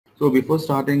So before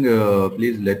starting,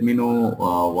 please let me know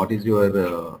what is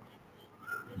your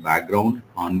background,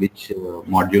 on which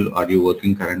module are you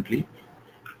working currently?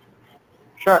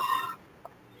 Sure.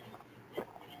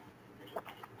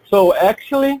 So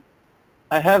actually,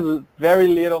 I have very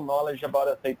little knowledge about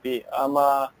SAP. I'm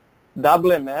a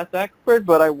WMS expert,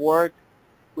 but I work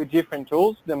with different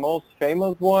tools. The most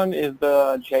famous one is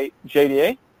the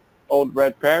JDA, Old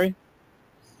Red Prairie.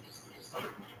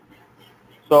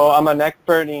 So I'm an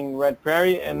expert in Red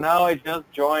Prairie, and now I just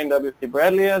joined WC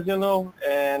Bradley, as you know,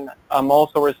 and I'm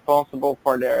also responsible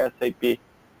for their SAP.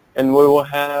 And we will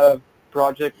have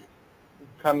projects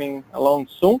coming along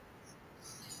soon.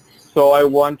 So I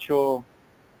want to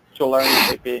learn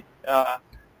SAP.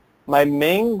 My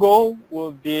main goal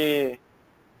would be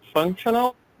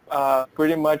functional,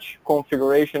 pretty much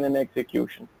configuration and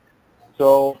execution.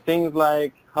 So things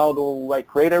like how do I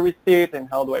create a receipt and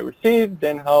how do I receive,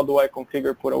 then how do I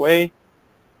configure put away,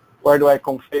 where do I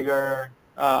configure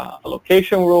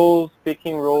allocation rules,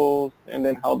 picking rules, and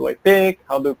then how do I pick,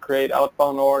 how do I create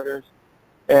outbound orders.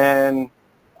 And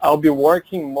I'll be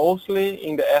working mostly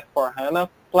in the S4HANA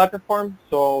platform,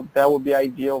 so that would be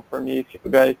ideal for me if you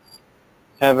guys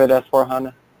have it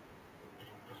S4HANA.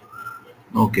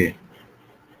 Okay.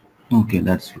 Okay,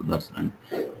 that's fine.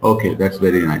 Okay, that's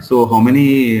very nice. So, how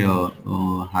many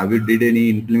have you did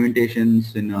any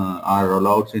implementations in our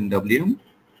rollouts in WM?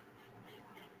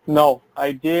 No,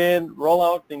 I did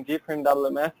rollouts in different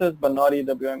WMSs, but not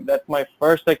EWM. That's my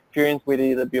first experience with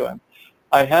EWM.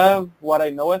 I have what I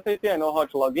know SAP. I know how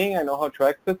to log in. I know how to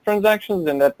access transactions,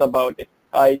 and that's about it.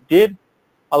 I did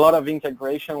a lot of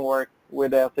integration work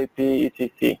with SAP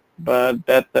ECC, but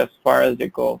that's as far as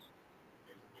it goes.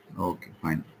 Okay,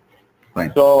 fine.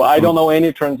 Fine. So I don't know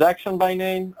any transaction by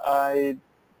name.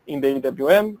 In the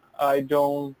EWM, I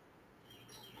don't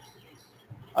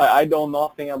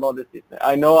nothing about the system.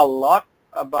 I know a lot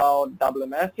about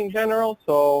WMS in general,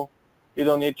 so you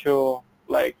don't need to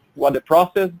like what the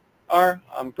process are.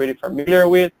 I'm pretty familiar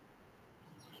with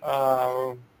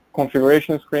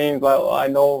configuration screens. Well, I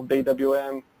know the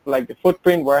EWM, like the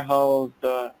footprint, warehouse,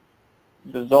 the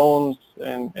zones,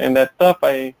 and that stuff.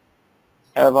 I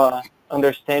have a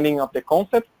understanding of the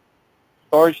concept,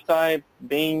 storage type,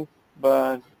 beans,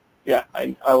 but yeah,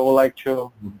 I would like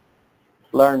to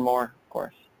learn more, of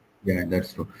course. Yeah,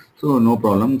 that's true. So no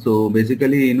problem. So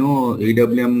basically,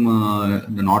 EWM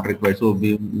not required. So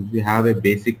we have a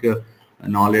basic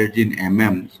knowledge in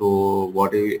MM. So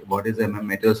what is MM,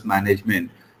 metals management?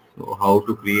 So how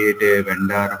to create a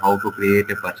vendor, how to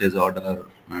create a purchase order,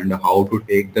 and how to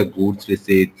take the goods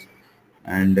receipts,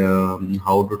 and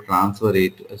how to transfer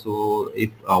it. So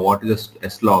if what is a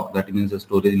slot, that means a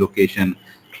storage location.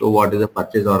 So what is a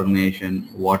purchase organization,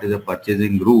 what is a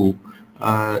purchasing group.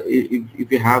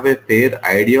 If you have a fair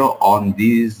idea on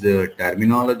these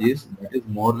terminologies, that is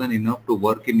more than enough to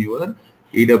work in your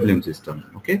EWM system.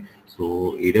 Okay,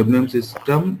 so EWM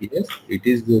system, yes, it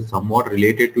is somewhat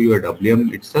related to your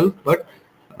WM itself, but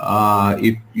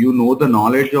if you know the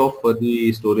knowledge of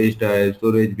the storage type,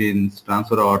 storage bins,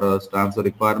 transfer orders, transfer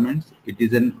requirements, it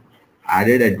is an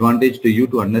added advantage to you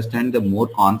to understand the more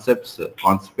concepts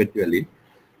conceptually,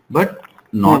 but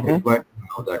not required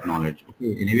to have that knowledge.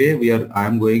 Okay. Anyway, I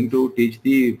am going to teach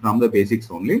from the basics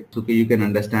only, so you can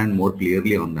understand more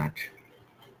clearly on that.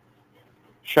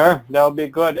 Sure, that would be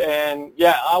good. And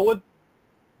yeah, I would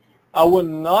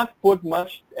not put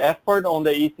much effort on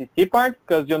the ECC part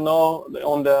because,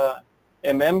 on the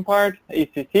MM part,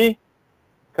 ECC,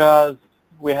 because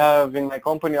we have in my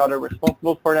company other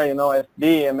responsible for that,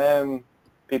 SD, MM,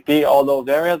 PP, all those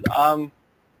areas.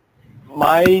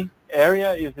 My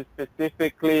area is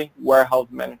specifically warehouse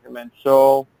management.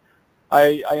 So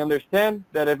I understand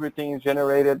that everything is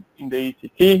generated in the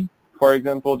ECC. For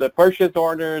example, the purchase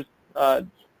orders,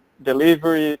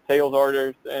 delivery, sales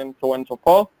orders, and so on and so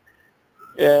forth.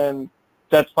 And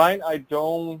that's fine. I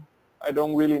don't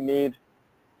really need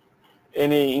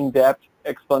any in-depth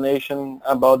explanation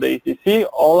about the ECC.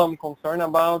 All I'm concerned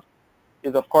about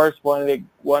is, of course, when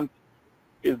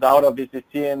is out of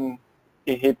ECC and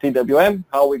it hits EWM,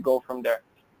 how we go from there.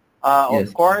 Yes.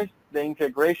 Of course, the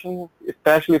integration,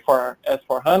 especially for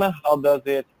S4HANA, how does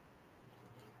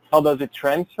it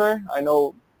transfer? I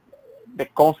know the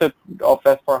concept of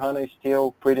S4HANA is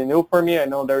still pretty new for me. I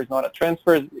know there is not a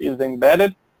transfer, it's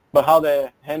embedded, but how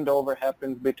the handover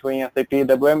happens between SAP and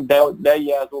EWM, that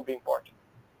yes will be important.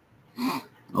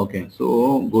 Okay,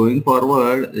 so going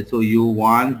forward, so you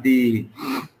want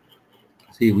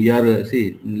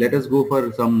let us go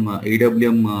for some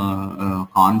EWM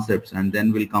concepts, and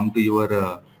then we'll come to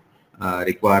your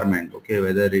requirement. Okay,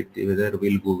 whether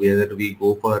we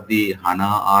go for the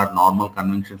HANA or normal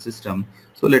convention system.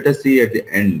 So let us see at the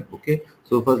end. Okay,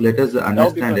 so first let us That would be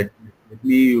understand good. it. Let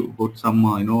me put some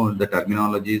the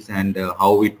terminologies and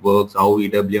how it works, how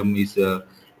EWM is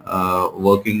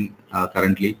working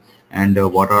currently, and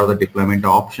what are the deployment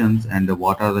options, and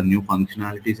what are the new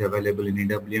functionalities available in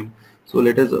EWM. So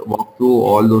let us walk through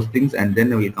all those things, and then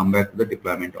we will come back to the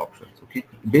deployment options. Okay,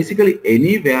 basically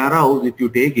any warehouse, if you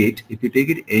take it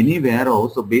any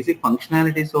warehouse, so basic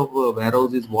functionalities of a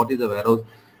warehouse is, what is a warehouse?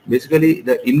 Basically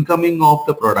the incoming of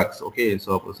the products. Okay,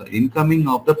 so incoming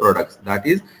of the products, that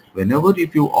is whenever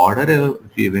you order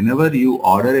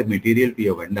a material to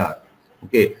a vendor.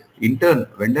 Okay, in turn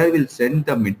vendor will send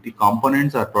the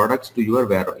components or products to your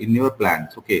warehouse in your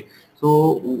plants. Okay,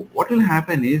 so what will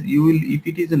happen is, you will, if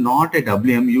it is not a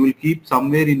WM, you will keep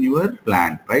somewhere in your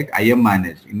plant, right? IM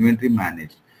managed, inventory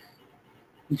managed.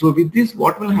 So with this,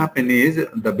 what will happen is,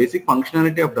 the basic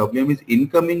functionality of WM is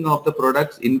incoming of the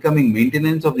products, incoming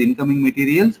maintenance of the incoming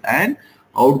materials, and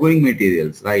outgoing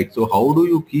materials, right? So how do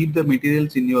you keep the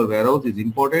materials in your warehouse is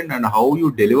important, and how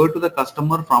you deliver to the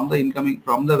customer from the incoming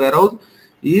from the warehouse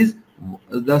is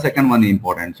the second one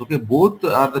important. So, okay, both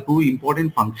are the two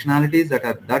important functionalities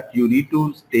that you need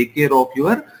to take care of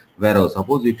your warehouse.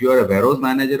 Suppose if you are a warehouse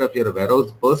manager, if you are a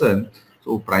warehouse person,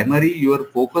 so primary your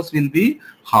focus will be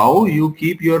how you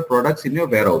keep your products in your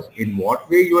warehouse, in what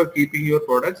way you are keeping your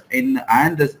products in,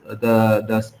 and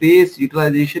the space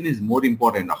utilization is more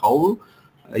important. How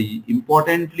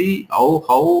importantly,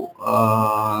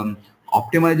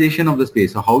 optimization of the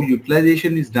space, so how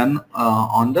utilization is done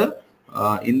on the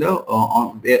in the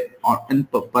in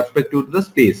perspective to the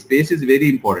space. Space is very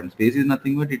important. Space is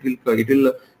nothing but it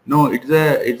will no, it's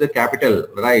a capital,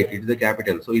 right? It's the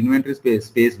capital. So inventory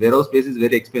space, warehouse space is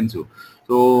very expensive.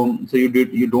 So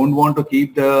you don't want to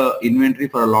keep the inventory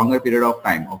for a longer period of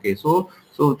time. Okay, so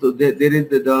there is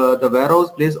the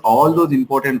warehouse plays all those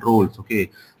important roles.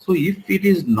 Okay, so if it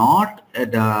is not a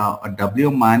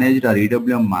WM managed or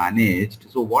EWM managed,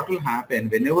 so what will happen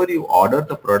whenever you order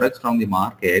the products from the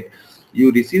market? You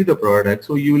receive the product,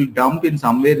 so you will dump in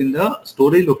somewhere in the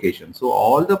storage location. So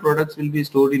all the products will be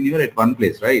stored in your at one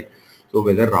place, right? So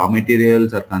whether raw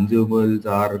materials or consumables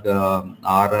or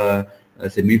a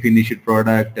semi-finished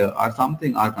product or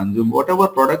something or consume, whatever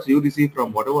products you receive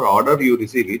from whatever order you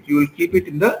receive it, you will keep it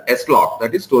in the S log,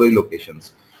 that is storage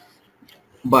locations.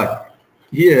 But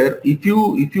here, if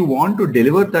you want to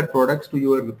deliver that products to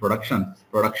your production,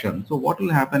 so what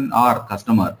will happen? Our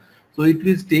customer, so it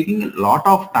is taking a lot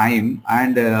of time,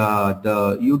 and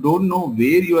you don't know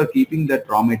where you are keeping that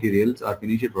raw materials or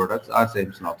finished products or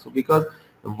same stock. So because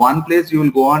one place you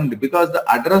will go on, because the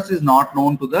address is not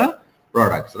known to the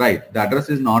products, right? The address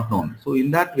is not known. So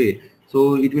in that way,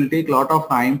 so it will take a lot of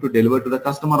time to deliver to the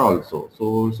customer also.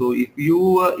 So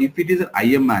if it is an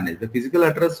IM managed, the physical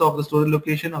address of the storage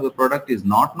location of the product is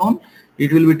not known,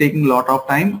 it will be taking a lot of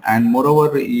time, and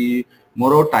moreover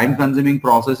time consuming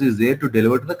process is there to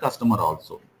deliver to the customer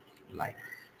also. Like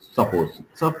suppose,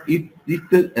 so if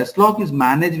the S log is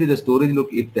managed with the storage look,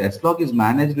 if the S log is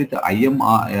managed with the IM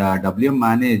WM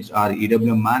managed or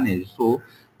EWM managed, so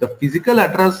the physical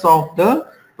address of the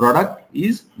product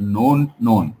is known.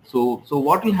 So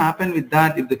what will happen with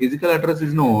that? If the physical address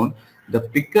is known, the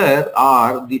picker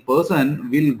or the person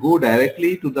will go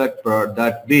directly to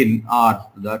that bin or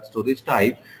that storage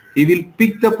type. He will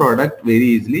pick the product very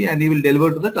easily and he will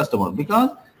deliver to the customer because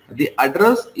the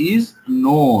address is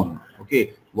known.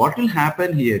 Okay, what will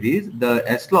happen here is the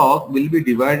S log will be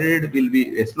divided into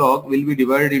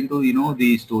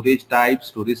the storage types,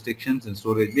 storage sections, and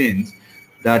storage bins.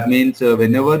 That means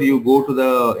whenever you go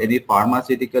to any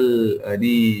pharmaceutical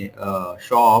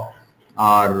shop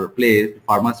or place,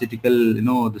 pharmaceutical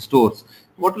the stores,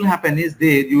 what will happen is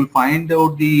you will find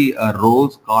out the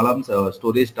rows, columns,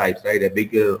 storage types, right? A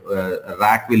big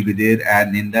rack will be there,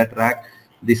 and in that rack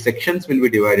the sections will be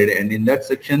divided, and in that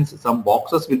sections some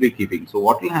boxes will be keeping. So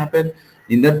what will happen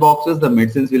in that boxes? The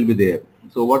medicines will be there.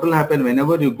 So what will happen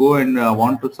whenever you go and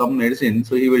want to some medicine,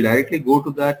 so he will directly go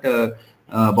to that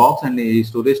box and a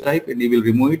storage type, and he will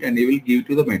remove it and he will give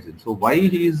to the medicine. So why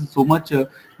he is so much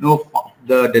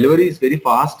the delivery is very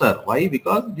faster? Why?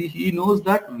 Because he knows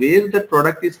that where the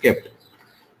product is kept.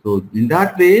 So in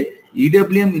that way,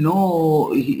 EWM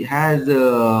he has their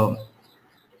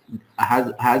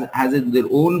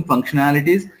own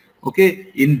functionalities, okay,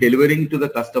 in delivering to the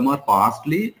customer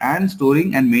fastly, and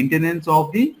storing and maintenance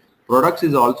of the products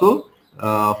is also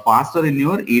faster in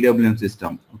your EWM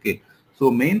system. Okay,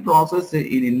 so main process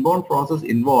in inbound process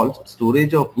involves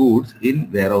storage of goods in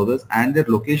warehouses, and their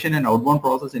location, and outbound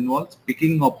process involves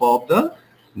picking up of the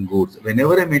goods.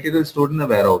 Whenever a material is stored in the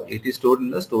warehouse, it is stored in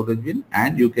the storage bin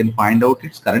and you can find out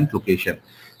its current location.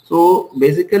 So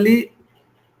basically,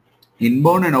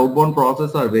 inbound and outbound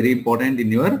process are very important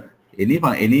in your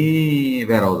any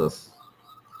warehouses.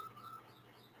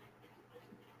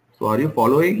 So are you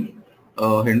following,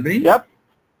 Henry? Yep.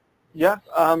 Yep.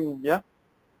 Yeah.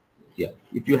 Yeah.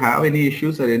 If you have any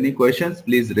issues or any questions,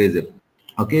 please raise it.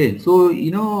 Okay, so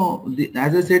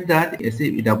as I said that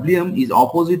SAP EWM is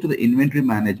opposite to the inventory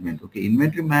management. Okay,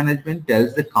 inventory management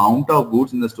tells the count of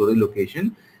goods in the storage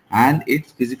location and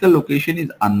its physical location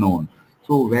is unknown.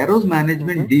 So warehouse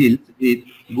management deals with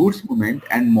goods movement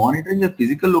and monitoring the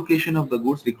physical location of the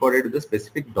goods recorded in the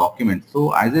specific document.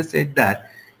 So as I said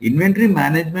that inventory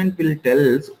management will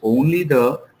tells only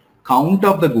the count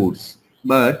of the goods,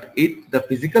 but the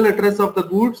physical address of the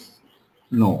goods,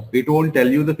 no, it won't tell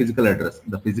you the physical address.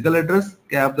 The physical address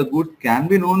of the goods can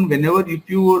be known whenever if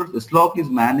your stock is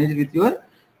managed with your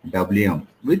WM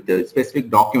with the specific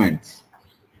documents.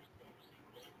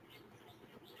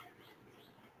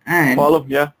 And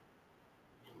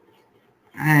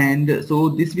and so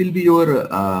this will be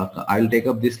your I'll take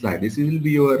up this slide. This will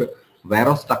be your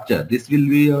warehouse structure. This will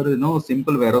be your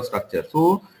simple warehouse structure.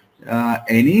 So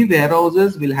any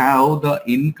warehouses will have the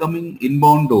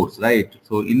inbound doors, right?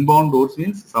 So inbound doors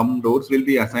means some doors will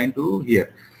be assigned to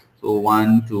here. So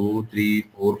 1, 2, 3,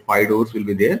 4, 5 doors will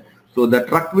be there. So the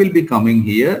truck will be coming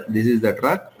here. This is the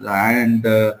truck, and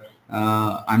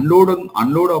unload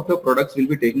of the products will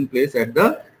be taking place at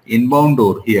the inbound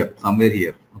door here, somewhere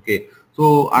here. Okay.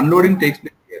 So unloading takes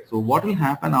place here. So what will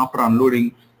happen after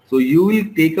unloading? So you will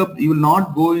take up. You will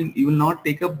not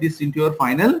take up this into your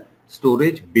final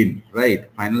storage bin, right?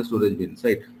 Final storage bin,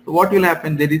 right? So what will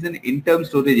happen? There is an interim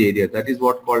storage area, that is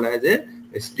what called as a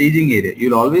staging area.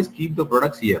 You'll always keep the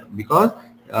products here, because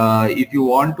if you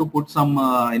want to put some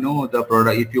the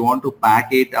product, if you want to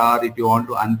pack it or if you want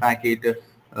to unpack it,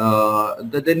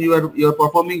 then you are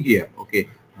performing here. Okay,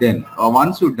 then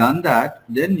once you've done that,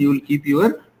 then you will keep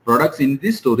your products in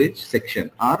this storage section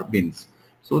or bins.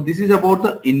 So this is about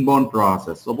the inbound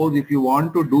process. Suppose if you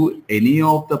want to do any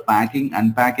of the packing,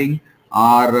 unpacking,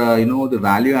 or the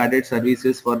value added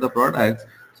services for the products,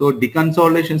 so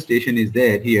deconsolidation station is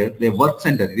there here. The work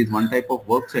center, it is one type of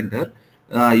work center.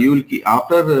 You will keep,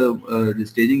 after the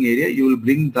staging area, you will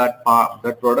bring that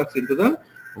products into the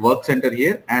work center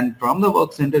here, and from the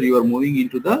work center you are moving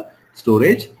into the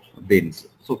storage bins.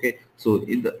 So, okay. So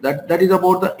that is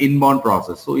about the inbound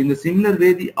process. So in the similar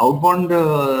way, the outbound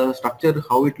structure,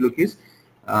 how it look is,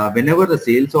 whenever the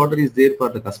sales order is there for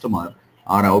the customer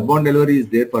or outbound delivery is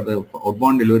there for the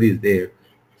outbound delivery is there.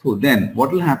 So then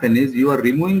what will happen is you are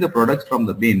removing the products from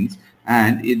the bins,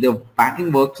 and if the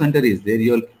packing work center is there,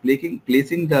 you are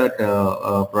placing that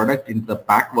product into the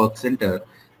pack work center,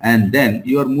 and then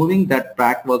you are moving that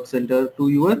pack work center to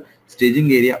your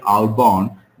staging area outbound.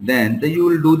 Then you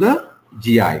will do the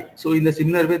GI. So in the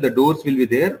similar way, the doors will be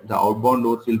there, the outbound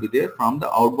doors will be there. From the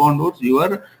outbound doors, you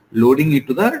are loading it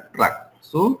to the truck.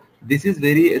 So this is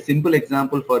a simple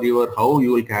example for how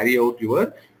you will carry out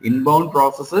your inbound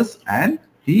processes and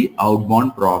the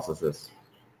outbound processes.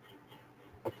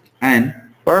 And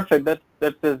perfect.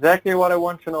 That's exactly what I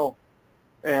want to know.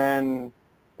 And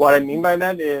what I mean by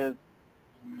that is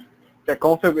the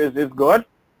concept is good.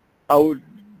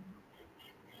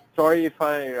 Sorry if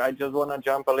I just want to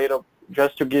jump a little,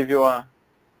 just to give you a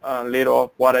little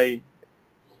of what I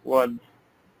don't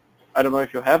know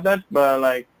if you have that, but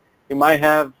like you might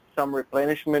have some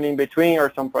replenishment in between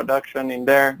or some production in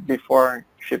there before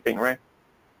shipping, right?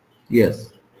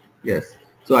 Yes, yes.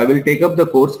 So I will take up the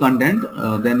course content,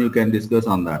 then you can discuss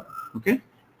on that. Okay.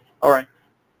 All right.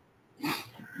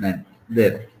 And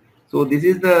there. So this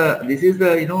is the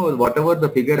whatever the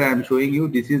figure I am showing you.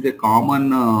 This is the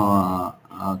common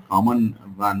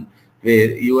one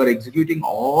where you are executing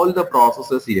all the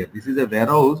processes here. This is a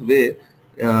warehouse where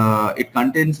it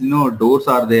contains, doors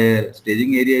are there,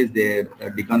 staging area is there,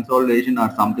 deconsolidation or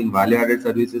something, value added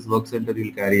services work center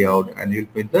will carry out, and you'll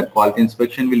put the quality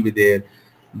inspection will be there.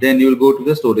 Then you will go to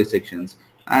the storage sections,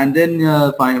 and then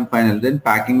final, then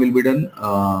packing will be done,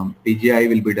 PGI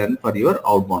will be done for your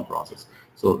outbound process.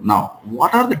 So now,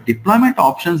 what are the deployment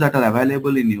options that are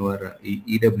available in your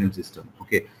EWM system?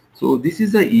 Okay. So this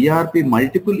is the ERP,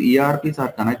 multiple ERPs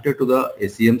are connected to the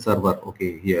SCM server,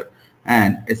 okay, here.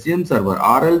 And SCM server,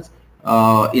 or else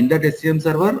in that SCM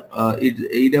server,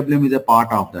 EWM is a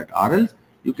part of that, or else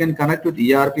you can connect with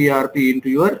ERP into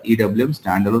your EWM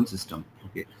standalone system,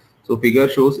 okay. So figure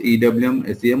shows EWM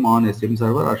SCM on SCM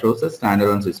server or shows a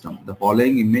standalone system. The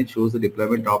following image shows the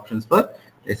deployment options for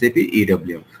SAP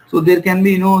EWM. So there can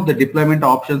be, the deployment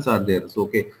options are there. So,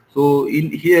 okay. So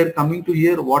in here, coming to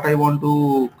here, what I want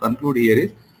to conclude here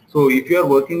is, so if you are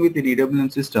working with an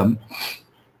EWM system,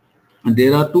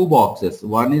 there are two boxes.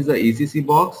 One is the ECC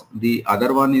box, the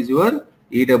other one is your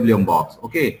EWM box.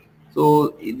 Okay.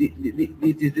 So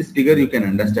this figure you can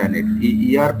understand it.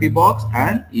 ERP box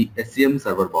and SCM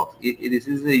server box. This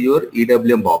is your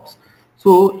EWM box.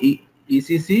 So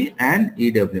ECC and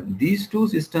EWM. These two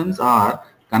systems are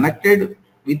connected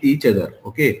with each other.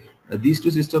 Okay. These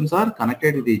two systems are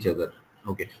connected with each other.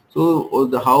 Okay.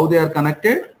 So how they are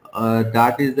connected?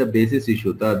 That is the basis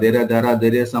issue.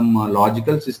 There are some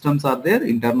logical systems are there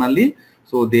internally,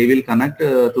 so they will connect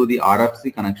to the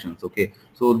RFC connections. Okay,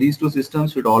 so these two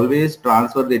systems should always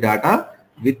transfer the data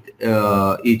with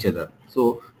each other.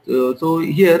 So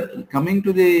here coming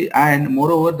to the, and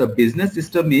moreover the business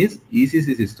system is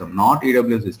ECC system, not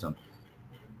EWM system.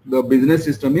 The business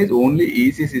system is only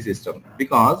ECC system,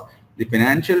 because the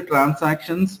financial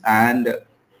transactions and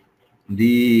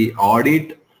the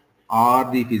audit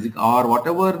or the physical or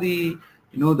whatever the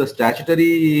the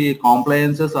statutory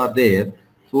compliances are there,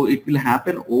 so it will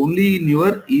happen only in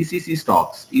your ECC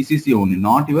stocks, ECC only,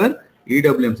 not your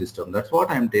EWM system. That's what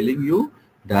I'm telling you,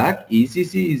 that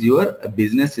ECC is your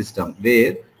business system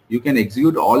where you can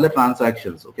execute all the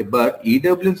transactions. Okay, but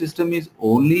EWM system is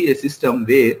only a system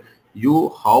where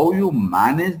how you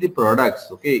manage the products.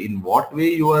 Okay, in what way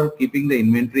you are keeping the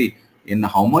inventory, in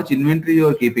how much inventory you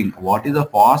are keeping, what is the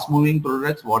fast moving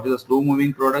products, what is the slow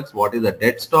moving products, what is the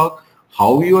dead stock,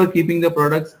 how you are keeping the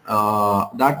products,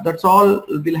 that's all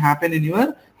will happen in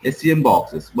your SCM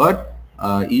boxes. But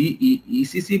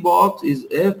ECC box is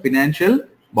a financial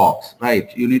box,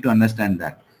 right? You need to understand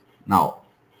that. Now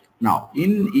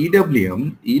in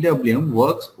EWM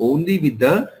works only with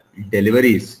the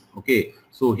deliveries. Okay,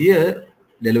 so here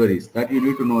deliveries, that you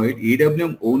need to know it.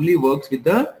 EWM only works with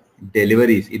the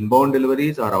deliveries, inbound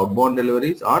deliveries or outbound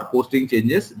deliveries or posting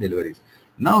changes deliveries.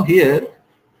 Now here,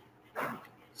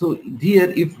 so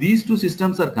here if these two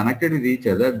systems are connected with each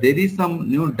other, there is some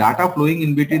data flowing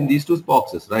in between these two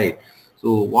boxes, right?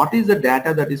 So what is the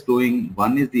data that is flowing?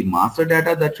 One is the master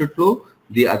data that should flow,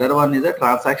 the other one is the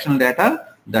transactional data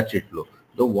that should flow.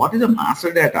 So what is the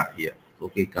master data here?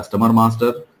 Okay, customer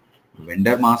master,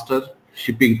 vendor master,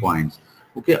 shipping points,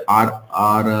 okay,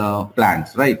 are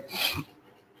plans, right?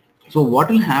 So what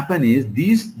will happen is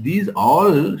these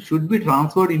all should be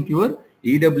transferred into your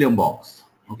EWM box.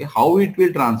 Okay, how it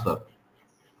will transfer?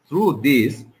 Through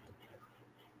this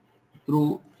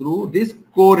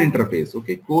core interface.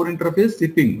 Okay, core interface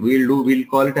shipping. We'll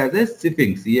call it as a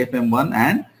shipping, CFM1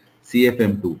 and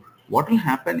CFM2. What will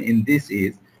happen in this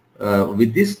is,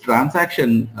 with this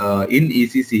transaction in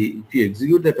ECC, if you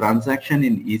execute the transaction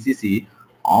in ECC,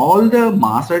 all the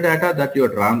master data that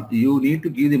you need to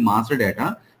give the master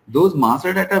data, those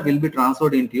master data will be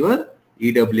transferred into your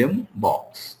EWM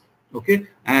box. Okay,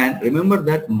 and remember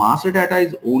that master data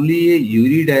is only a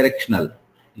unidirectional.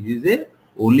 It is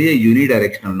only a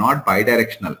unidirectional, not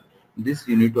bidirectional. This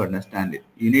you need to understand it.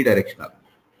 Unidirectional.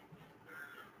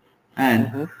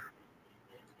 And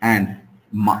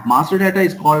master data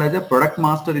is called as a product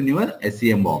master in your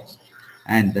SCM box.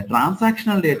 And the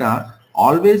transactional data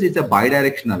always is a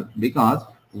bidirectional, because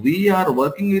we are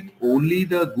working with only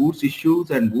the goods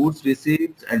issues and goods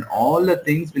receipts, and all the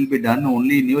things will be done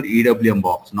only in your EWM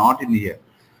box, not in here.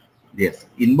 Yes,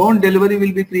 inbound delivery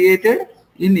will be created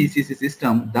in ECC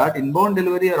system. That inbound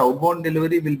delivery or outbound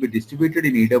delivery will be distributed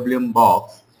in EWM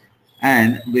box,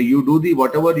 and where you do the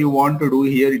whatever you want to do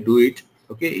here, you do it.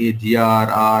 Okay, GR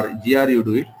or GR you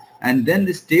do it, and then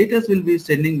the status will be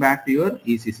sending back to your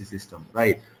ECC system,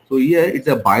 right? So here it's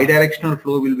a bidirectional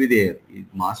flow will be there.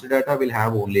 Master data will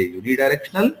have only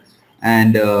unidirectional,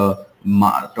 and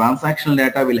transactional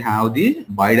data will have the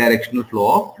bidirectional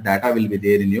flow of data will be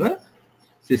there in your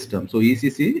system. So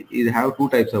ECC is have two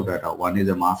types of data. One is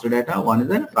a master data, one is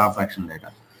a transactional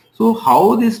data. So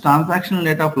how this transactional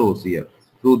data flows here?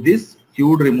 Through this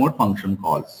queued remote function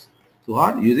calls. So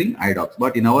are using IDOCs.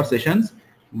 But in our sessions,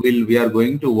 we are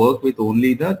going to work with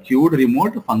only the queued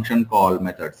remote function call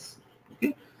methods.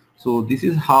 Okay. So this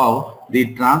is how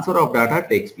the transfer of data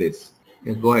takes place.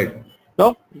 Yes, go ahead.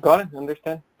 No, got it.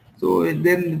 Understand. So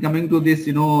then coming to this,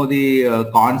 the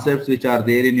concepts which are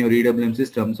there in your EWM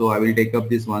system. So I will take up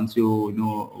this once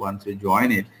once you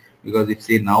join it, because if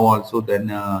say now also, then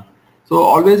so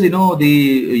always the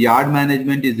yard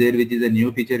management is there, which is a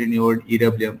new feature in your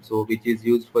EWM. So which is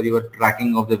used for your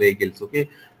tracking of the vehicles. Okay.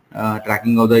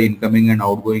 Tracking of the incoming and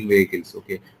outgoing vehicles.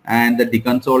 Okay, and the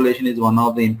deconsolidation is one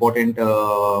of the important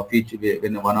feature,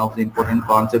 one of the important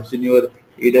concepts in your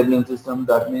EWM system,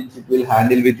 that means it will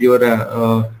handle with your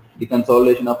the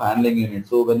consolidation of handling unit.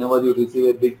 So whenever you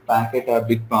receive a big packet or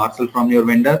big parcel from your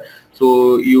vendor,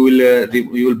 so you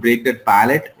will break that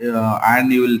pallet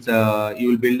and you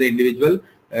will build the individual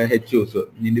HUs,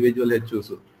 individual HUs.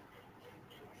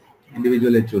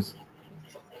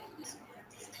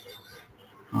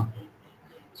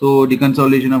 So the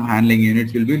consolidation of handling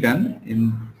units will be done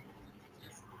in.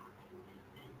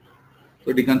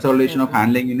 So deconsolidation of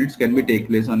handling units can be take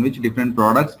place on which different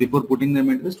products before putting them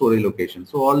into the storage location.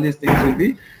 So all these things will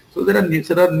be, so there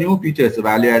are new features,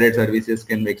 value added services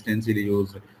can be extensively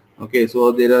used. Okay,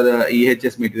 so there are the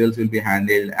EHS materials will be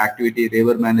handled, activity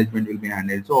labor management will be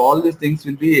handled. So all these things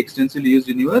will be extensively used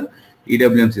in your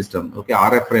EWM system. Okay,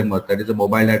 RF framework, that is a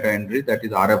mobile data entry, that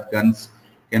is RF guns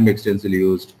can be extensively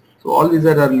used. So all these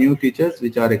are new features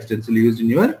which are extensively used in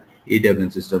your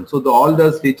EWM system. So all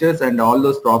those features and all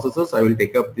those processes, I will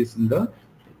take up this in the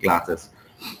classes.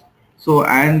 So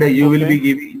and you will be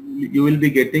giving, you will be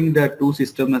getting the two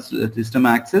system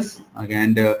access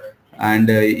again, and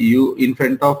you in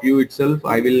front of you itself,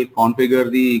 I will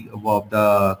configure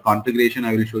the configuration.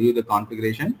 I will show you the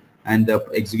configuration and the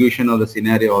execution of the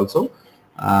scenario also.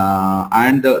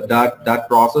 And that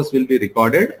process will be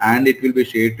recorded and it will be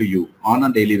shared to you on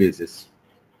a daily basis,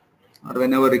 or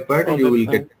whenever required. You will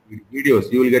get videos.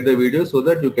 You will get the videos so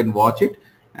that you can watch it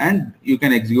and you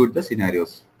can execute the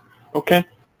scenarios. Okay.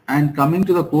 And coming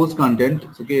to the course content,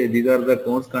 okay, these are the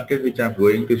course content which I'm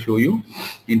going to show you.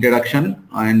 Introduction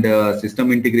and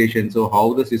system integration. So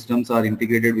how the systems are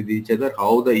integrated with each other,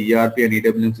 how the ERP and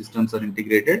EWM systems are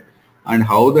integrated, and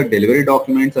how the delivery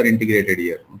documents are integrated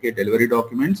here. Okay, delivery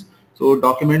documents. So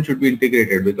documents should be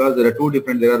integrated because there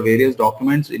are various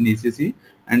documents in ECC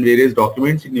and various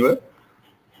documents in your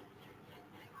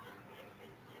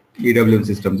EWM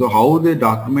system. So how the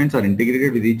documents are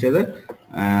integrated with each other,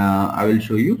 I will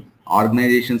show you.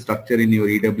 Organization structure in your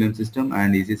EWM system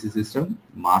and ECC system,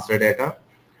 master data,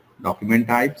 document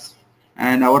types,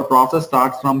 and our process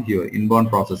starts from here, inbound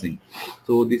processing.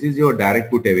 So this is your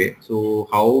direct put away. So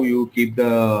how you keep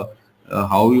the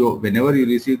whenever you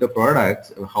receive the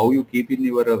products, how you keep in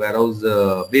your warehouse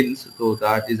bins. So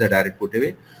that is a direct put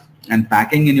away. And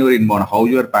packing in your inbound, how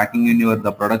you are packing in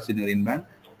the products in your inbound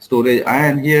storage.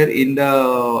 And here in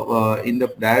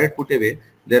the direct put away,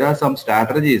 there are some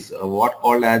strategies, what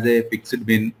called as a fixed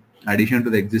bin, addition to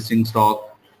the existing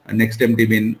stock, next empty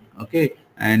bin, okay,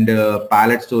 and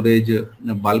pallet storage,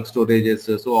 bulk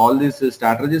storages. So all these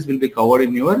strategies will be covered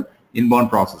in your inbound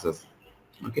processes.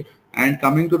 Okay, and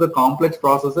coming to the complex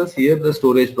processes, here the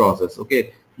storage process.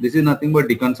 Okay, this is nothing but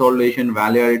deconsolidation,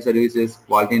 value added services,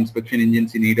 quality inspection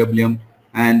engines in EWM,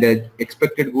 and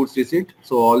expected goods receipt.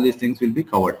 So all these things will be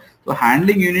covered. So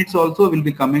handling units also will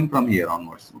be coming from here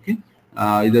onwards. Okay,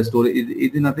 the storage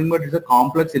it is nothing but it's a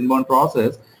complex inbound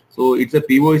process. So it's a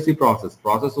POC process,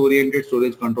 process oriented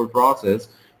storage control process.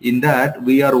 In that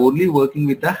we are only working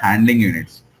with the handling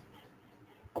units.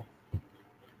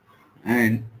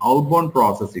 And outbound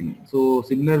processing. So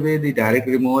similar way, the direct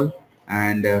removal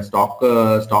and stock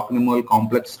removal,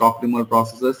 complex stock removal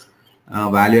processes,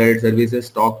 value added services,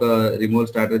 stock removal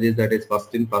strategies, that is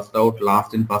first in first out,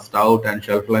 last in first out, and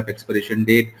shelf life expiration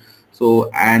date. So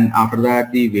and after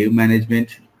that the wave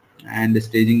management and the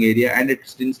staging area. And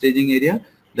it's in staging area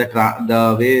the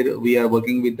where we are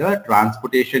working with the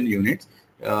transportation units.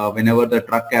 Whenever the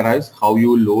truck arrives, how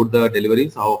you load the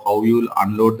deliveries, how you will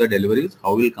unload the deliveries,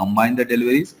 how you will combine the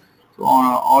deliveries. So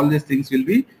all these things will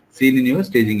be seen in your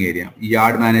staging area.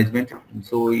 Yard management.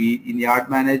 So in yard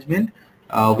management,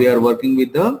 we are working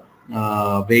with the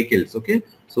vehicles. Okay,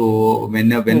 so when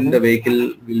the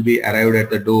vehicle will be arrived at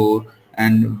the door,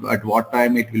 and at what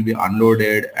time it will be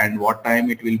unloaded, and what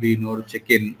time it will be in your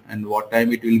check-in, and what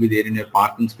time it will be there in your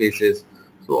parking spaces.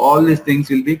 So all these things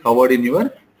will be covered in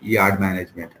your yard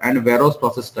management. And warehouse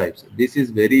process types. This is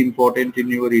very important in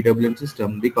your EWM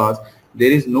system because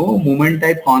there is no movement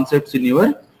type concepts in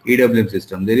your EWM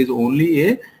system. There is only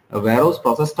a warehouse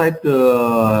process type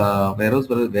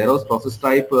warehouse process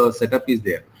type setup is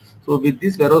there. So with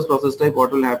this warehouse process type,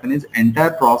 what will happen is entire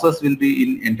process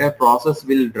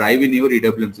will drive in your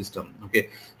EWM system. Okay,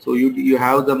 so you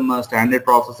have them standard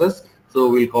processes. So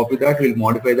we'll copy that, we'll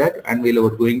modify that, and we're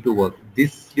going to work.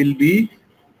 This will be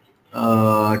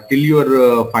till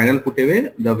your final put away.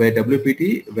 The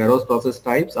WPT, warehouse process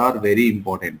types, are very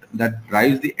important. That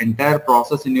drives the entire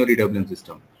process in your EWM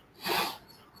system.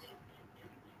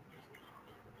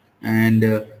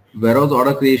 And warehouse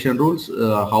order creation rules,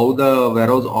 how the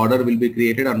warehouse order will be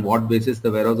created, on what basis the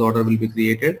warehouse order will be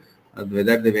created,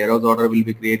 whether the warehouse order will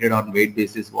be created on weight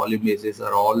basis, volume basis,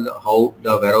 or how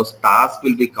the warehouse task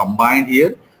will be combined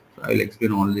here. I will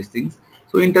explain all these things.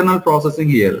 So internal processing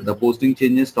here, the posting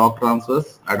changes, stock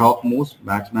transfers, ad hoc moves,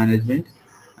 batch management,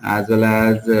 as well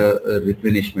as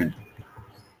replenishment.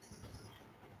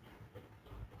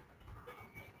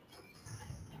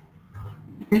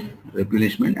 Okay,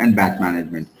 replenishment and batch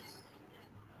management.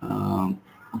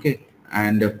 Okay,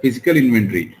 and physical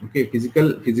inventory. Okay,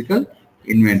 physical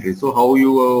inventory. So how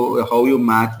you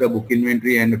match the book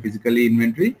inventory and the physical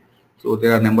inventory. So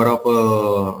there are a number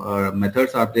of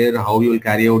methods are there. How you will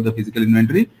carry out the physical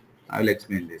inventory. I will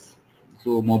explain this.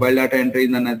 So mobile data entry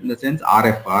in the sense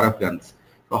RF guns.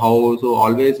 So how, so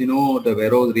always, you know, the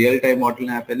warehouse real time, what will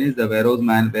happen is the warehouse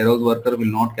worker will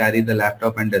not carry the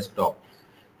laptop and desktop.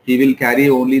 He will carry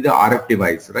only the RF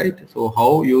device, right? So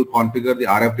how you configure the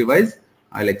RF device,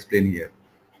 I'll explain here.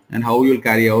 And how you will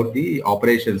carry out the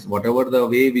operations, whatever the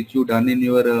way which you done in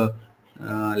your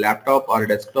laptop or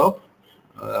desktop,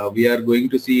 we are going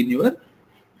to see in your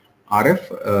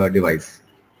RF device.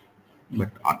 But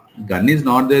gun is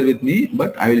not there with me,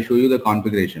 but I will show you the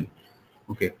configuration.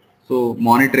 Okay. So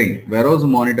monitoring, warehouse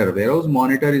monitor. Warehouse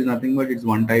monitor is nothing but it's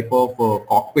one type of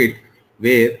cockpit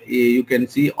where you can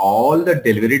see all the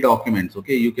delivery documents.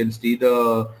 Okay, you can see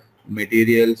the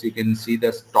materials, you can see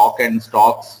the stock and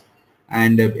stocks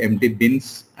and empty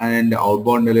bins and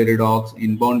outbound delivery docs,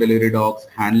 inbound delivery docs,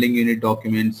 handling unit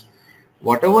documents,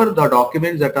 whatever the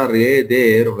documents that are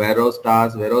there, warehouse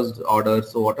tasks, warehouse orders.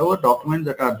 So whatever documents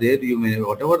that are there,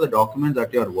 whatever the documents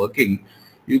that you are working,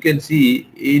 you can see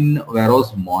in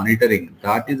warehouse monitoring.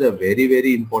 That is a very,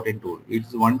 very important tool.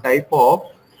 It's one type of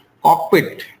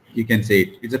cockpit, you can say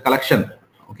it. It's a collection.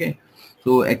 Okay.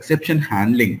 So exception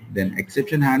handling, then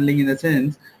exception handling in the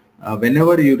sense,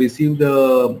 whenever you receive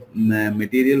the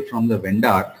material from the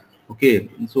vendor, okay,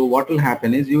 so what will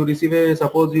happen is you receive a,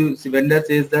 suppose you vendor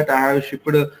says that I have shipped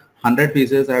 100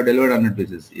 pieces, I have delivered 100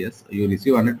 pieces. Yes, you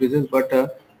receive 100 pieces, but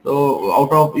so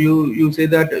out of you say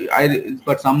that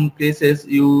but some cases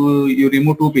you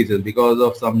remove 2 pieces because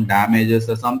of some damages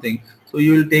or something. So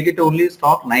you will take it only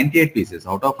stock 98 pieces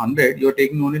out of 100. You are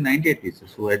taking only 98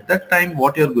 pieces. So at that time,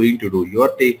 what you are going to do?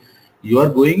 You are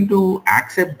going to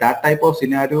accept that type of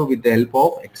scenario with the help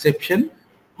of exception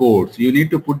codes. You need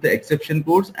to put the exception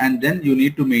codes and then you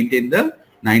need to maintain the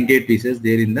 98 pieces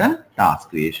there in the task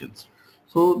creations.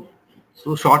 So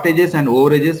shortages and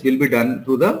overages will be done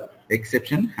through the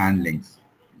exception handlings.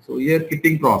 So here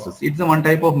kitting process. It's a one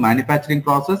type of manufacturing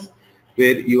process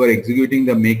where you are executing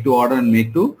the make to order and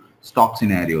make to stock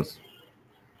scenarios.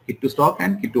 Kit to stock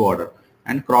and kit to order.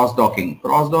 And cross docking.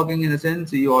 Cross docking in the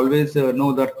sense you always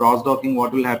know that cross docking,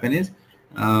 what will happen is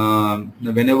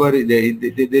whenever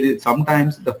there is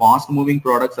sometimes the fast moving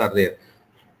products are there.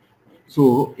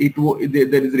 So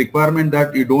there is a requirement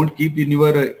that you don't keep in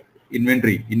your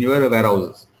inventory in your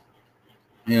warehouses.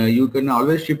 You can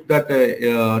always ship that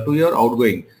to your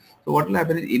outgoing. So what will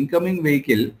happen is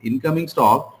incoming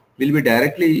stock will be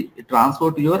directly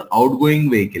transferred to your outgoing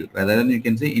vehicle. Rather than, you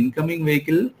can say incoming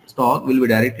vehicle stock will be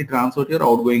directly transferred to your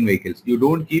outgoing vehicles. You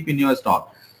don't keep in your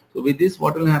stock. So with this,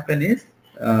 what will happen is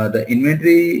the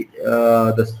inventory,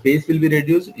 the space will be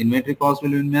reduced, inventory cost will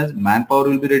be minimized, manpower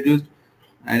will be reduced,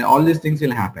 and all these things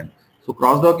will happen. So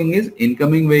cross docking is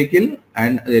incoming vehicle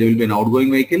and there will be an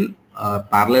outgoing vehicle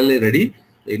parallelly ready.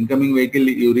 The incoming vehicle,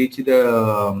 you reach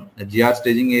the GR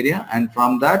staging area, and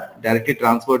from that directly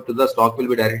transferred to the stock will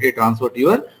be directly transferred to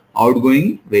your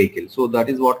outgoing vehicle. So that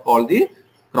is what called the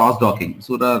cross docking.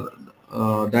 So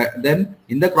then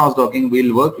in the cross docking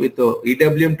we'll work with the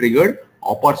EWM triggered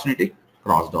opportunistic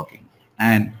cross docking.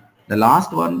 And the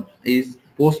last one is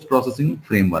post processing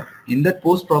framework. In that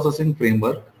post processing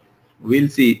framework, we'll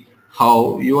see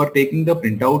how you are taking the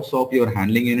printouts of your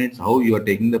handling units, how you are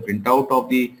taking the printout of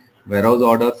the warehouse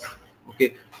orders,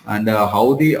 okay, and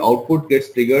how the output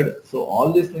gets triggered. So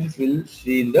all these things will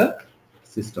see in the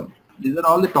system. These are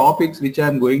all the topics which I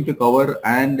am going to cover,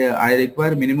 and I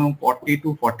require minimum 40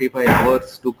 to 45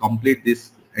 hours to complete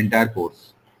this entire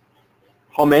course.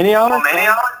 How many hours?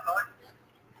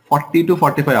 40 to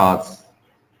 45 hours.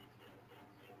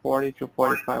 40 to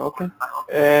 45, okay.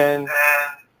 And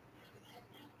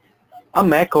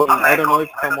I'm echoing. I don't know if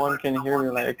someone can hear me.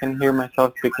 Like I can hear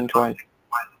myself speaking twice.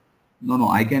 No,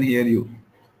 I can hear you.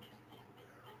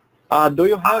 Do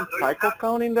you have cycle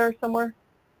count in there somewhere?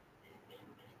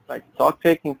 Like stock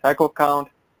taking, cycle count?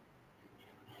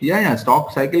 Yeah.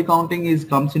 Stock cycle counting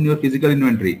comes in your physical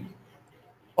inventory.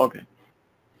 Okay.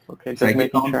 Okay, just Cycle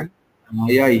making counting. sure.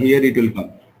 Yeah, here it will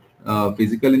come.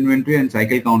 Physical inventory and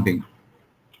cycle counting.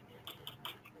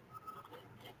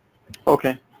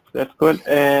 Okay, that's good.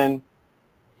 And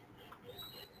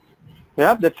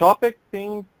yeah, the topic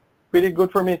seems pretty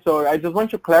good for me. So I just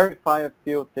want to clarify a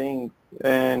few things.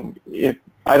 And if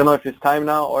I don't know if it's time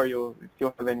now or you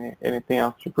still have anything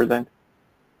else to present.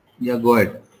 Yeah, go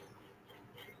ahead.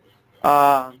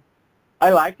 I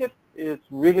like it. It's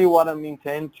really what I'm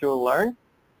intent to learn.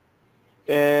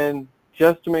 And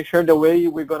just to make sure, the way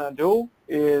we're gonna do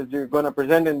is you're gonna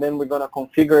present and then we're gonna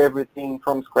configure everything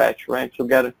from scratch, right,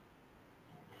 together.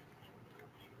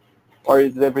 Or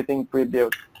is everything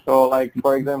pre-built? So, like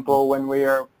for example, when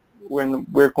we're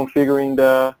configuring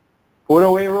the put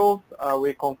away rules, are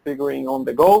we configuring on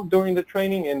the go during the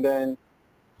training and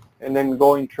then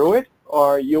going through it,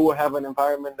 or you will have an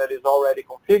environment that is already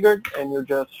configured and you're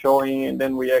just showing and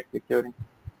then we executing?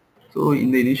 So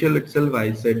in the initial itself,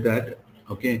 I said that,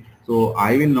 okay, so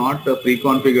I will not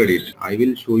pre-configure it. I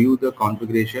will show you the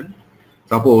configuration.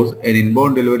 Suppose an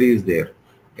inbound delivery is there.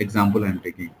 Example I'm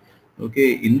taking.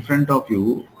 Okay, in front of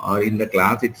you or in the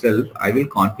class itself, I will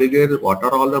configure what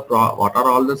are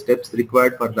all the steps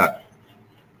required for that.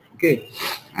 Okay,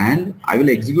 and I will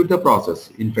execute the process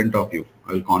in front of you.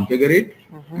 I will configure it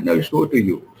and I will show to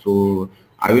you. So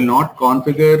I will not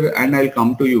configure and I'll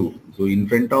come to you. So in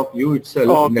front of you itself,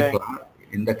 Okay.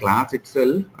 in the class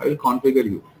itself, I will configure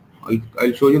you.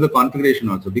 I'll show you the configuration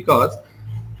also, because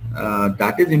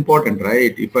that is important,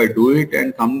 right? If I do it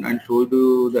and come and show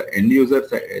to the end user,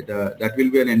 that will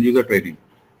be an end user training.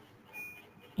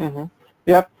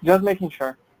 Yep, just making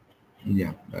sure.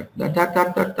 Yeah,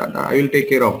 that I will take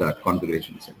care of that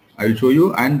configuration. I will show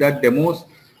you, and that demos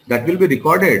that will be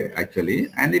recorded actually,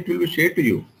 and it will be shared to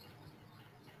you.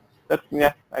 That's,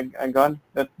 yeah, I got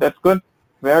it. That's good.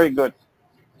 Very good.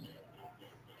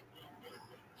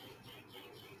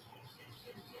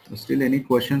 Still any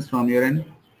questions from your end?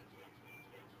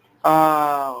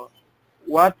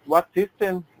 What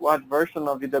system, what version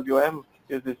of EWM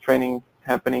is this training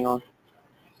happening on?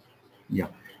 Yeah,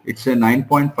 it's a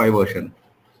 9.5 version.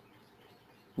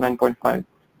 9.5.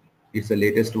 It's the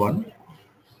latest one.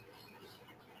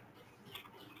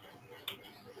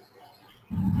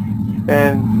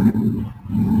 And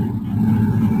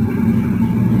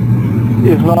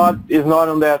it's not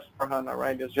on the S4HANA,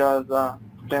 right? It's just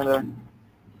standard.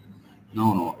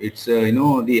 No, it's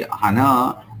the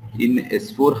HANA in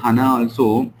S4 HANA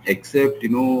also, except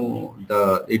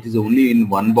it is only in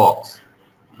one box,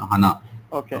 HANA.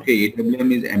 Okay. Okay,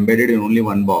 EWM is embedded in only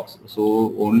one box,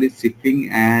 so only shipping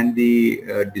and the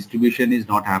distribution is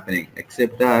not happening.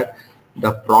 Except that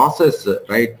the process,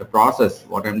 right? The process,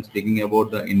 what I'm speaking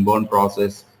about, the inbound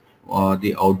process or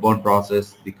the outbound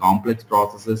process, the complex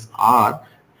processes are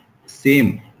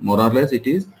same, more or less. It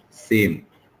is same.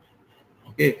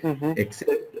 Okay,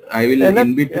 except I will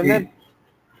in between.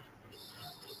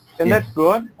 And that's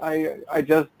good. I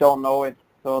just don't know it,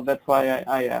 so that's why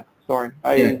I asked. Sorry,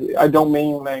 I don't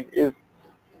mean like is,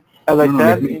 as I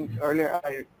said earlier.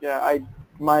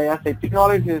 My SAP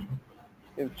knowledge is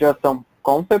just some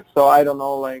concepts, so I don't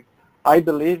know. Like I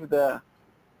believe the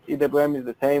EWM is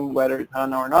the same whether it's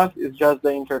HANA or not. It's just the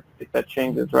interface that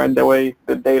changes, right? The way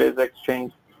the data is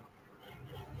exchanged.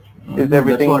 Is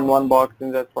everything in one box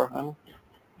in that for HANA?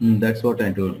 That's what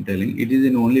I'm telling. It is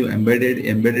in only embedded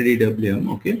EWM.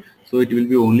 Okay, so it will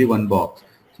be only one box.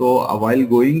 So while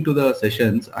going to the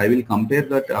sessions, I will compare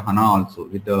that HANA also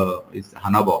with the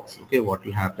HANA box. Okay, what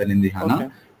will happen in the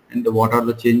HANA, and what are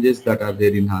the changes that are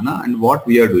there in HANA, and what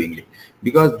we are doing it.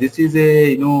 Because this is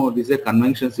a this is a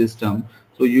convention system,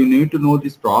 so you need to know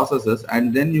these processes,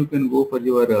 and then you can go for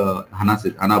your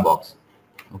HANA box.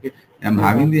 Okay, I'm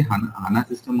having the HANA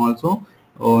system also.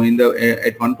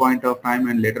 At one point of time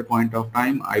and later point of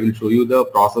time, I will show you the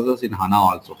processes in HANA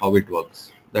also, how it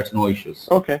works. That's no issues.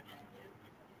 Okay.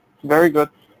 Very good.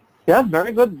 Yeah,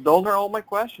 very good. Those are all my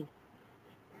questions.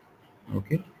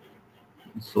 Okay.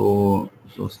 So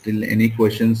still any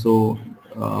questions? So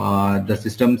the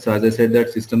systems, as I said, that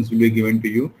systems will be given to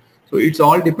you. So it's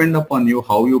all depend upon you,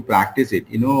 how you practice it.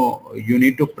 You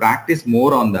need to practice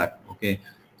more on that. Okay.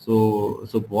 So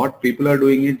what people are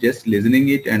doing is just listening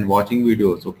it and watching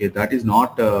videos. Okay, that is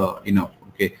not enough.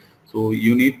 Okay, so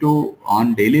you need to,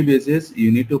 on daily basis,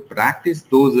 you need to practice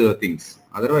those things.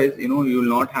 Otherwise, you will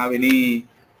not have any.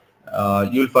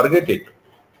 You'll forget it.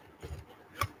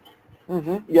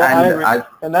 Yeah, I agree.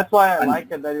 And that's why I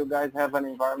like it that you guys have an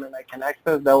environment I can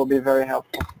access. That will be very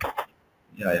helpful.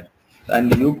 Yeah.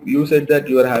 And you said that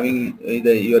you are having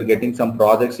you are getting some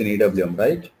projects in EWM,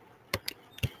 right?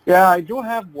 Yeah, I do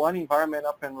have one environment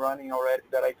up and running already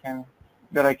that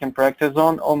I can practice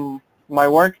on my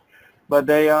work, but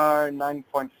they are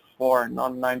 9.4,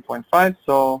 not 9.5.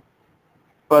 So,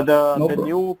 but the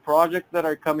new projects that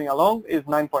are coming along is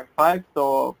 9.5.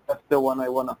 So that's the one I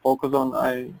want to focus on.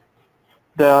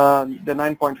 The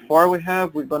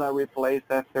 9.4 we're gonna replace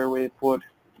after we put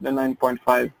the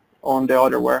 9.5 on the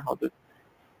other warehouses.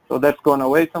 So that's going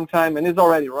away sometime, and it's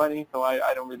already running, so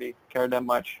I don't really care that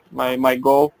much. My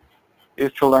goal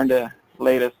is to learn the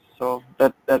latest, so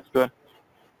that's good.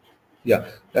 Yeah,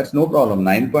 that's no problem.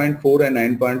 9.4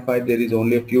 and 9.5, there is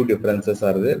only a few differences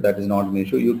are there. That is not an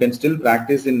issue. You can still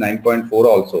practice in 9.4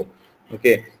 also.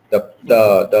 Okay,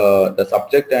 the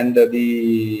subject and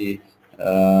the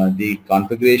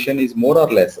configuration is more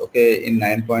or less okay in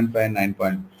 9.5 and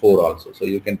 9.4 also. So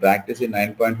you can practice in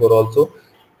 9.4 also.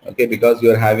 Okay, because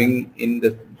you are having in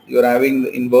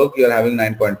work you are having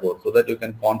 9.4, so that you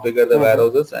can configure the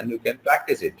warehouses and you can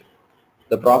practice it.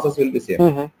 The process will be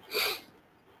same.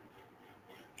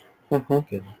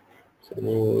 Okay,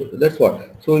 so that's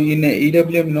what. So in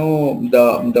EWM,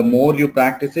 the more you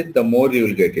practice it, the more you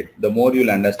will get it, the more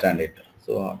you'll understand it.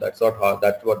 So that's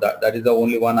that is the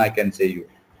only one I can say you.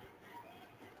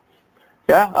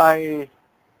 Yeah, I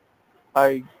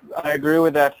agree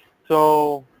with that.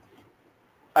 So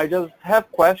I just have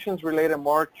questions related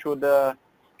more to the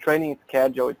training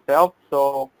schedule itself.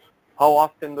 So how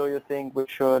often do you think we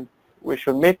should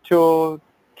meet to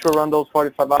run those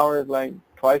 45 hours, like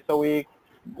twice a week,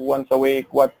 once a week?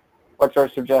 What's your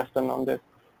suggestion on this?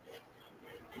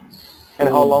 And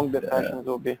how long the sessions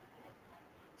will be?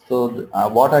 So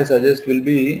what I suggest will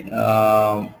be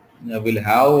we'll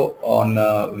have on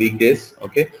weekdays.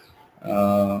 Okay,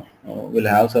 we'll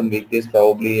have some weekdays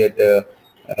probably at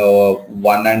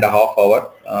 1.5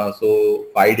 hour. So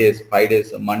 5 days,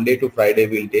 Monday to Friday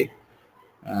we'll take.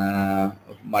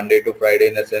 Monday to Friday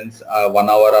in a sense 1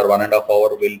 hour or 1.5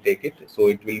 hour we'll take it. So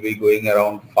it will be going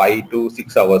around 5 to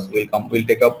 6 hours. We'll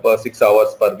take up 6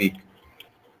 hours per week.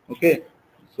 Okay,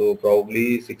 so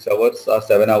probably 6 hours or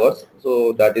 7 hours.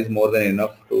 So that is more than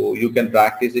enough to you can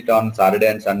practice it on Saturday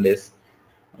and Sundays.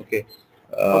 Okay,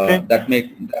 that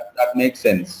makes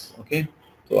sense. Okay,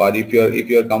 so or if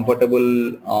you're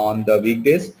comfortable on the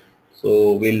weekdays,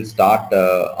 so we'll start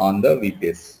on the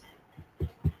weekdays.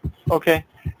 Okay,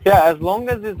 yeah, as long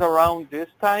as it's around this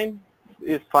time,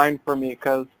 it's fine for me.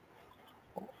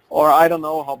 Or I don't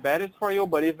know how bad it's for you,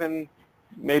 but even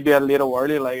maybe a little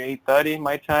early, like 8:30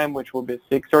 my time, which will be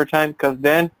 6 your time, because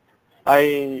then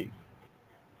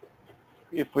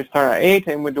if we start at 8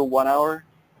 and we do 1 hour,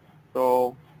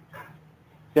 so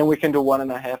then we can do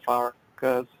 1.5 hour,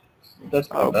 because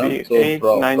I'll be so 8,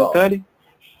 9:30.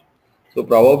 So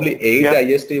probably 8 Yeah.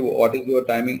 IST, what is your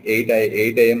timing? 8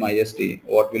 a.m. IST,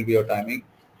 what will be your timing?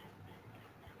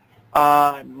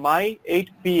 My 8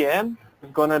 p.m.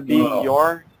 is going to be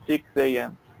your 6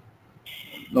 a.m.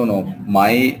 No.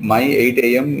 My 8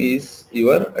 a.m. is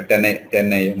your 10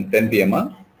 a.m. 10 p.m. Huh?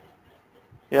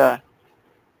 Yeah.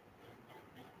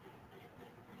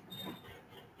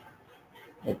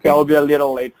 Okay. That will be a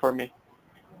little late for me.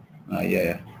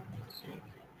 Yeah.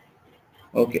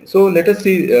 Okay. So let us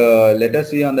see. Let us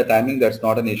see on the timing. That's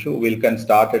not an issue. We can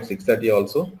start at 6:30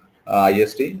 also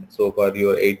IST. So for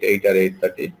your 8 or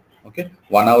 8:30. Okay.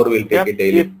 1 hour we'll take it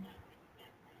daily.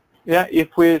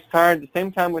 If we start the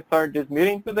same time we start this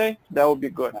meeting today, that would be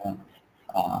good.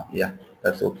 Yeah,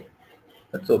 that's okay.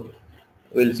 That's okay.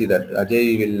 We'll see that.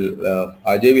 Ajay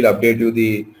will update you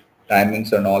the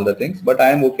timings and all the things, but I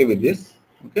am okay with this.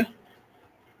 Okay.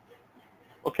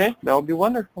 Okay, that would be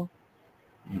wonderful.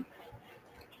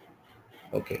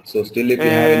 Okay. So still, if you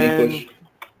have any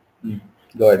question,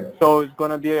 go ahead. So it's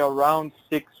gonna be around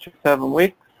 6 to 7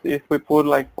 weeks. If we put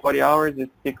like 40 hours,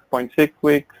 it's 6.6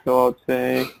 weeks. So I'd say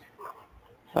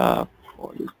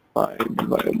 45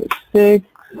 divided by 6.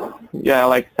 Yeah,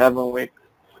 like 7 weeks.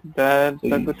 That's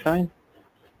a good time.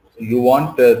 You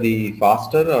want the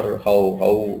faster or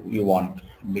how you want?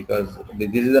 Because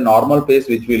this is a normal pace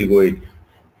which will go it,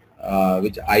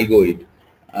 which I go it.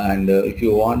 And if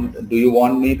you want, do you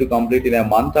want me to complete in a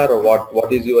month or what?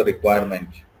 What is your requirement?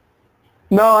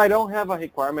 No, I don't have a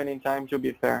requirement in time, to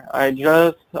be fair. I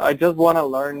just want to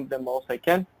learn the most I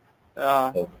can.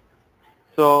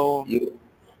 So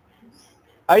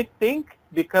I think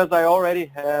because I already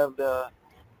have the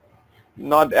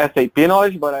not SAP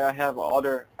knowledge, but I have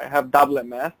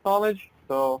WMS knowledge.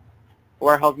 So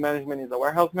warehouse management is a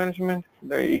warehouse management.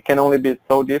 It can only be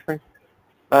so different.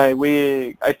 I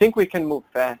think we can move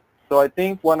fast. So I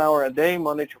think 1 hour a day,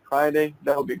 Monday to Friday,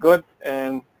 that would be good.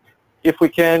 And if we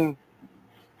can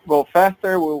go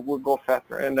faster, we'll go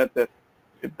faster, and that's it.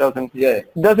 It doesn't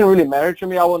really matter to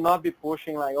me. I will not be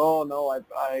pushing like, oh no,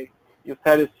 you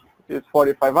said it's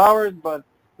 45 hours, but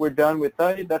we're done with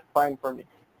 30. That's fine for me.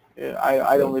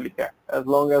 I don't really care as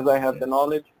long as I have the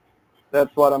knowledge.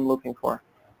 That's what I'm looking for.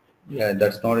 Yeah,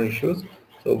 that's not issues.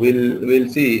 So we'll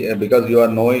see because you are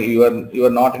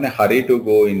not in a hurry to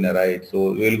go in, right?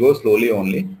 So we'll go slowly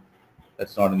only.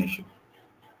 That's not an issue.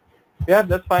 Yeah,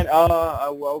 that's fine. I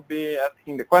will be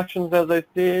asking the questions as I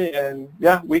see, and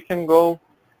yeah, we can go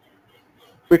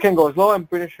slow. I'm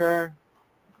pretty sure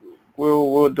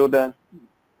we'll do that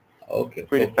Okay,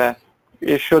 pretty okay, fast.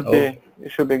 It should okay.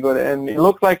 be good, and it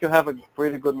looks like you have a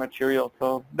pretty good material,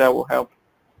 so that will help.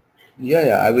 Yeah,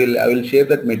 yeah. I will share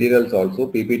that materials also.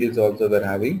 PPTs also we're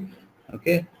having.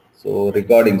 Okay. So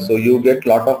recording. So you get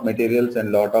lot of materials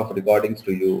and lot of recordings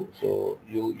to you. So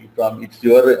you from it's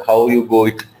your how you go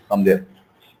it from there.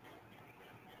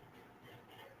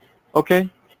 Okay,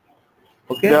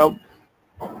 Okay. that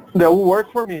that will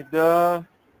work for me. The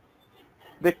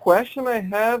question I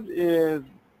have is,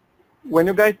 when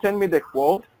you guys send me the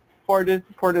quote for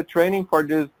the training for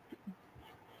this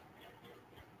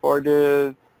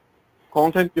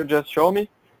content you just showed me,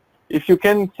 if you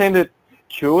can send it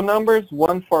two numbers,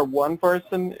 one for one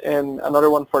person and another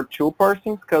one for two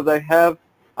persons, because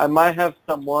I might have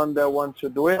someone that wants to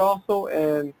do it also,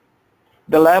 and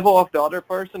the level of the other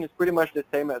person is pretty much the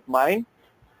same as mine.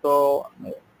 So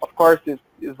of course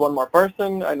it's one more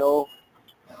person. I know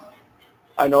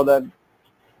that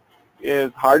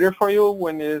is harder for you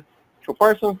when it's two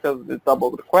persons because it's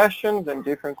double the questions and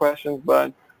different questions,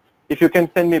 but if you can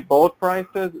send me both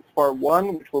prices for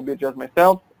one, which will be just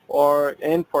myself,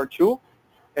 and for two,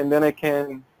 and then I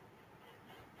can,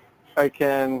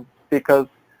 because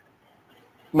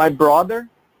my brother,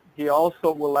 he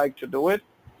also would like to do it,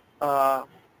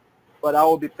 but I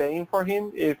will be paying for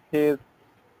him if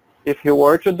he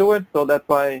were to do it, so that's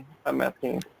why I'm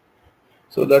asking.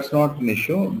 So that's not an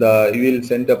issue. You will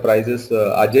send the prices.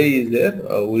 Ajay is there,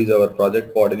 who is our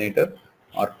project coordinator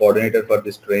or coordinator for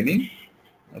this training.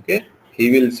 Okay.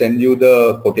 He will send you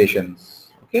the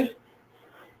quotations. Okay.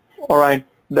 All right,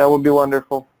 that would be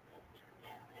wonderful.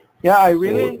 Yeah, So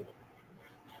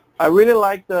I really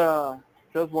like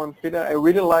just one feedback. I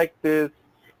really like this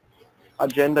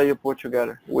agenda you put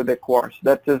together with the course.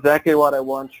 That's exactly what I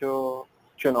want you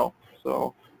to know.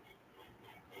 So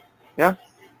yeah,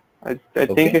 I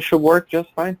think okay. it should work just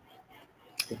fine.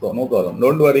 No problem.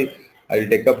 Don't worry. I will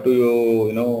take up to you.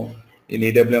 You know, in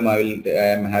EWM, I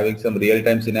am having some real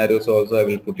time scenarios also. I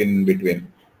will put in between.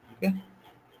 Okay.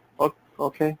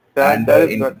 Okay, And that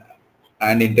is good.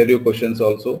 interview questions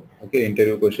also. Okay.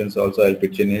 Interview questions also. I'll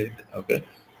pitch in it. Okay.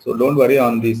 So don't worry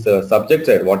on this subject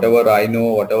side. Whatever I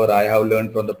know, whatever I have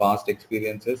learned from the past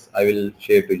experiences, I will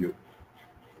share to you.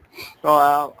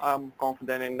 So I'm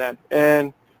confident in that.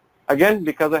 And again,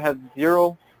 because I had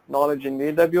zero knowledge in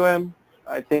EWM,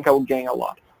 I think I will gain a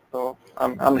lot. So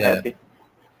I'm Yeah. happy.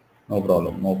 No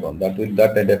problem, no problem.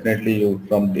 That definitely you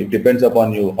from it depends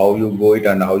upon you how you go it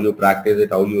and how you practice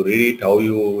it, how you read it, how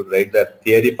you write the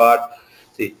theory part.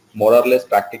 See, more or less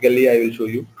practically I will show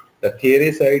you. The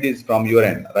theory side is from your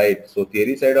end, right? So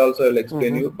theory side also I will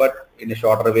explain Mm-hmm. you, but in a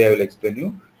shorter way I will explain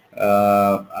you.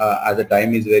 As the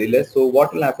time is very less. So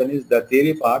what will happen is the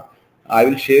theory part, I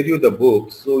will share you the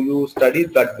books. So you study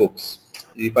that books.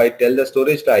 If I tell the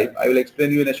storage type, I will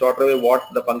explain you in a shorter way what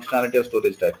the functionality of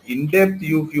storage type. In depth,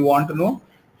 if you want to know,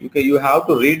 you have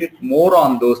to read it more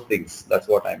on those things. That's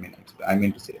what I mean. I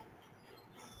mean to say.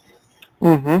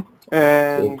 Mm-hmm. So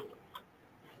And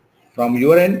from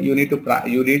your end, you need to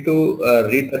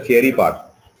read the theory part.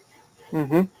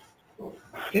 mm-hmm.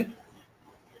 Okay.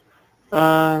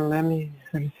 Let me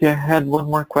see. I had one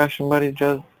more question, but it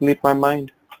just slipped my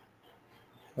mind.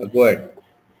 Go ahead.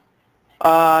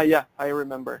 Yeah, I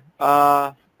remember.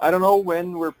 I don't know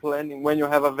when you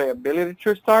have availability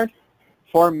to start.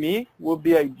 For me, would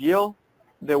be ideal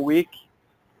the week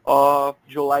of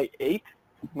July 8th,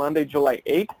 Monday, July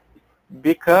 8th,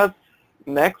 because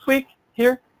next week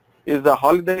here is a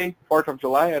holiday, 4th of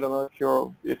July. I don't know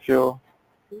if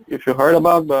you heard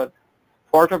about, but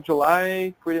 4th of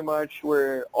July, pretty much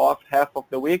we're off half of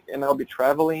the week, and I'll be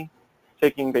traveling,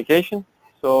 taking vacation.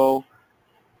 So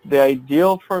the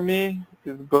ideal for me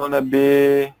is gonna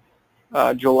be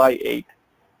July 8th.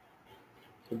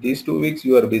 So these 2 weeks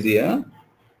you are busy, huh?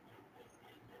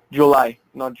 July,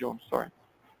 not June, sorry.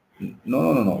 No,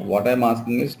 no, no, no. What I'm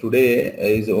asking is today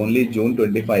is only June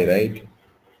 25, right?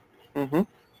 Mm-hmm.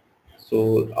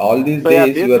 So all these So yeah,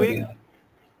 days this you are week, busy.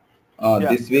 yeah,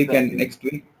 This week and exactly. next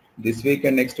week, this week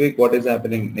and next week, what is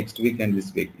happening next week and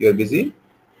this week? You're busy?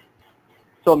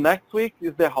 So next week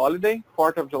is the holiday,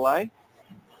 4th of July.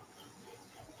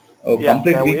 Oh, Yeah,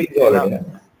 complete that week week, is already. Huh?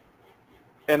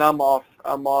 and I'm off.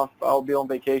 I'm off. I'll be on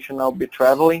vacation. I'll be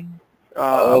traveling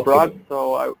abroad, Okay.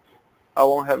 so I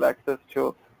won't have access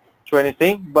to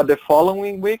anything. But the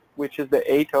following week, which is the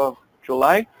 8th of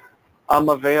July, I'm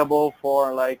available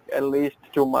for like at least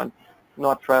 2 months,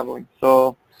 not traveling.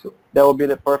 So So, that will be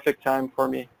the perfect time for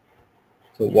me.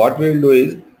 So what we will do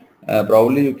is,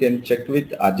 probably you can check with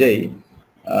Ajay.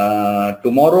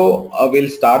 Tomorrow we'll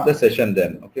start the session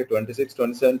then. Okay, 26,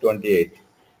 27, 28,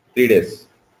 3 days.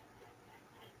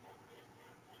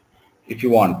 If you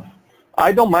want.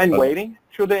 I don't mind Okay. waiting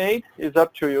to the 8th. It's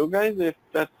up to you guys if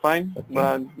that's fine. Okay.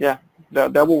 But yeah,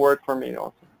 that will work for me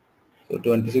also. So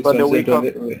 26, But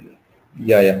 27, 28.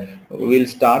 Yeah. We'll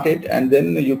start it and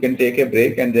then you can take a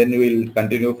break and then we'll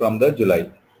continue from the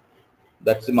July.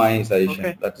 That's my suggestion.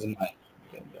 Okay.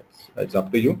 That's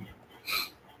up to you.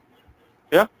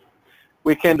 Yeah.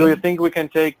 We can, do you think we can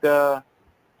take the,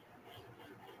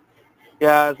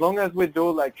 yeah, as long as we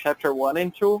do like chapter 1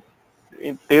 and 2,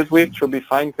 in this week should be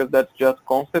fine because that's just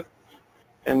concept.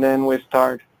 And then we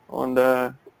start on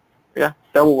the, yeah,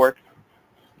 that will work.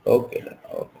 Okay.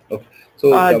 Okay. So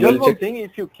just we'll one check. thing,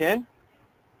 if you can,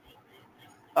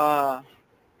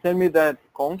 send me that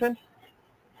content.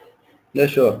 Yeah,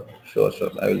 sure.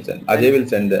 I will send. Ajay will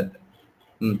send that.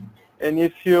 And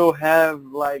if you have,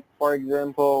 like, for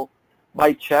example,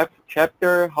 by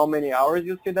chapter, how many hours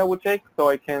you see that would take, so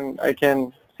I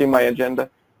can see my agenda.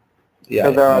 Yeah,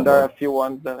 Because no there are a problem. few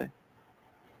ones that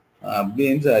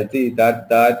Means I think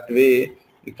that way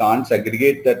you can't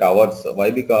segregate that hours. Why?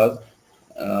 Because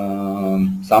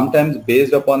sometimes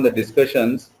based upon the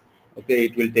discussions, okay,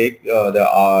 it will take the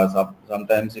hours.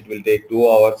 Sometimes it will take 2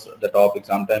 hours. The topic.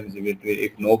 Sometimes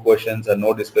if no questions or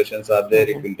no discussions are there,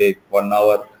 it will take 1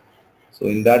 hour. So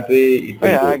in that way, it Oh will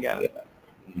yeah, go. I get it.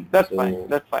 Yeah. That's fine. So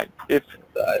That's fine. If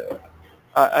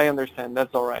I understand,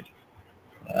 that's all right.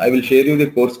 I will share you the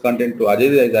course content to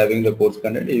Ajay is having the course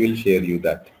content. He will share you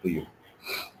that to you.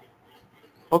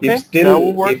 If Okay, still, that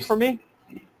will work if for me.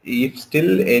 if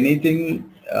still anything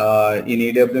in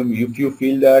EWM, if you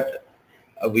feel that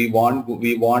we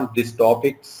want these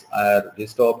topics,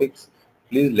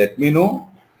 please let me know.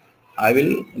 I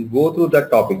will go through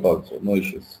that topic also. No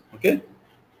issues. Okay.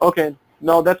 Okay,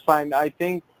 no, that's fine. I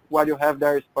think what you have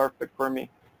there is perfect for me.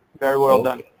 Very well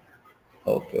done.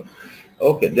 Okay. Okay.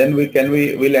 Okay. Then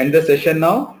we'll end the session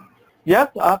now. Yes,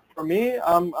 for me,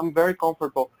 I'm very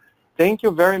comfortable. Thank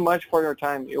you very much for your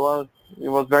time. It was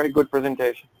very good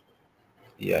presentation.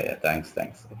 Yeah. Thanks.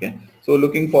 Okay. So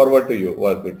looking forward to you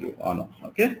work with you on.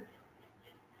 Okay.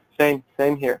 Same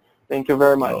here. Thank you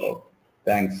very much. Oh,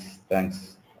 thanks,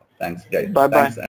 guys. Bye bye. Thanks.